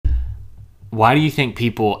Why do you think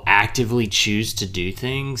people actively choose to do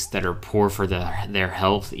things that are poor for their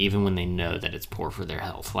health, even when they know that it's poor for their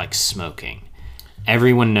health, like smoking?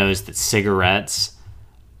 Everyone knows that cigarettes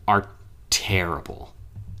are terrible.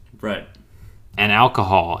 Right. And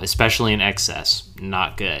alcohol, especially in excess,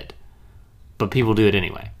 not good. But people do it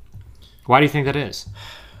anyway. Why do you think that is?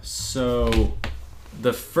 So,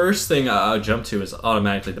 the first thing I'll jump to is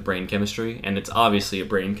automatically the brain chemistry, and it's obviously a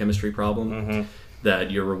brain chemistry problem. Mm-hmm.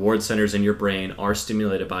 That your reward centers in your brain are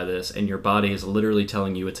stimulated by this, and your body is literally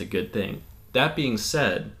telling you it's a good thing. That being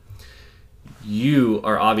said, you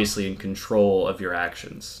are obviously in control of your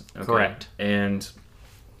actions. Okay? Correct. And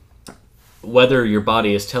whether your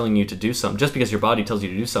body is telling you to do something, just because your body tells you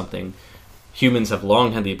to do something, humans have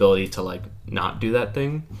long had the ability to, like, not do that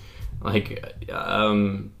thing. Like,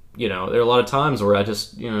 there are a lot of times where I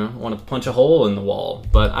just, want to punch a hole in the wall,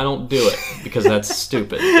 but I don't do it because that's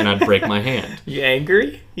stupid, and I'd break my hand. You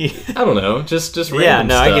angry? I don't know, just random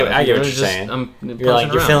stuff. I get what you're saying.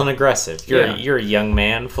 You're feeling aggressive. You're a young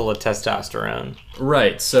man full of testosterone.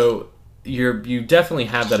 Right. So you definitely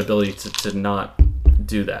have that ability to not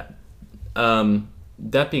do that.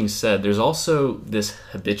 That being said, there's also this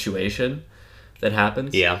habituation that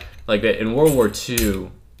happens. Yeah. Like in World War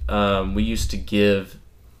II, we used to give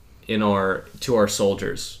to our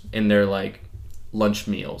soldiers in their like lunch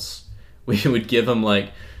meals. We would give them I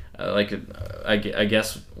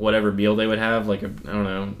guess whatever meal they would have, like a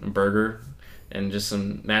burger and just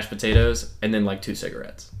some mashed potatoes and then like 2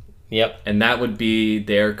 cigarettes. Yep. And that would be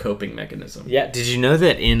their coping mechanism. Yeah. Did you know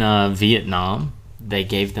that in Vietnam they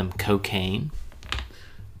gave them cocaine?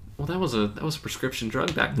 Well, that was a prescription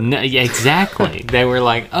drug back then. No, yeah, exactly. They were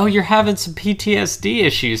like, "Oh, you're having some PTSD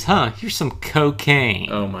issues, huh? Here's some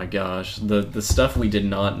cocaine." Oh my gosh, the stuff we did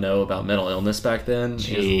not know about mental illness back then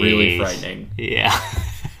is really frightening. Yeah.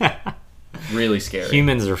 Really scary.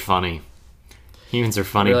 Humans are funny. Humans are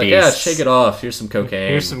funny like, beasts. Yeah, shake it off. Here's some cocaine.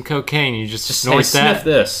 Here's some cocaine. You just snort that. Sniff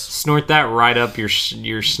this. Snort that right up your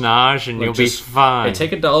snosh, and you'll be fine. Hey,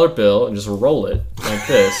 take a dollar bill and just roll it like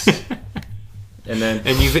this. And then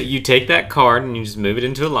you take that card and you just move it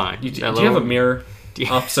into a line. Do you have a mirror,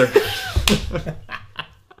 officer?